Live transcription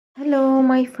Hello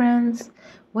my friends,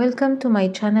 welcome to my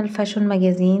channel Fashion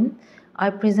Magazine. I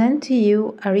present to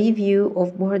you a review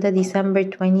of Burda December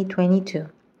 2022.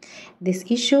 This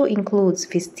issue includes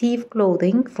festive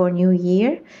clothing for New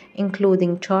Year,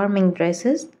 including charming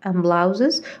dresses and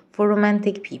blouses for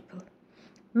romantic people.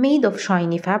 Made of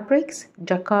shiny fabrics,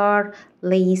 jacquard,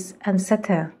 lace and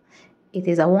satin. It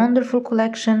is a wonderful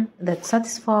collection that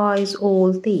satisfies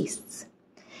all tastes.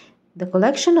 The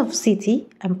collection of city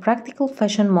and practical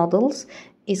fashion models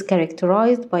is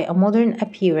characterized by a modern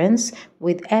appearance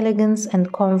with elegance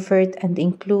and comfort and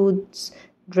includes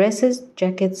dresses,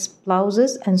 jackets,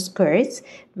 blouses and skirts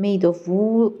made of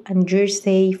wool and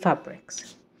jersey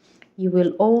fabrics. You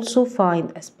will also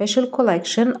find a special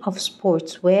collection of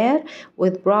sportswear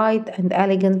with bright and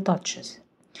elegant touches.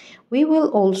 We will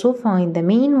also find the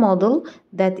main model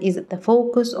that is the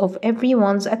focus of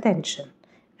everyone's attention.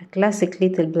 A classic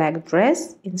little black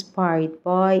dress inspired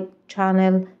by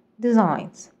Chanel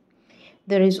designs.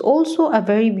 There is also a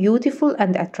very beautiful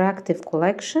and attractive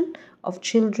collection of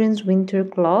children's winter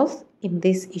clothes in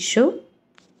this issue.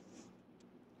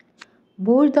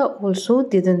 Burda also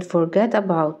didn't forget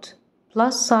about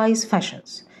plus size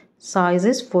fashions,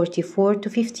 sizes 44 to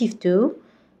 52,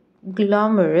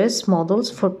 glamorous models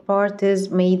for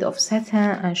parties made of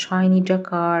satin and shiny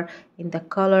jacquard in the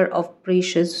color of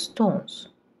precious stones.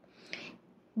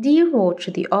 Dear, watch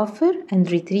the offer and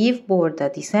retrieve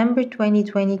Burda December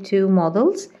 2022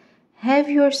 models. Have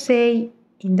your say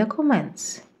in the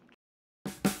comments.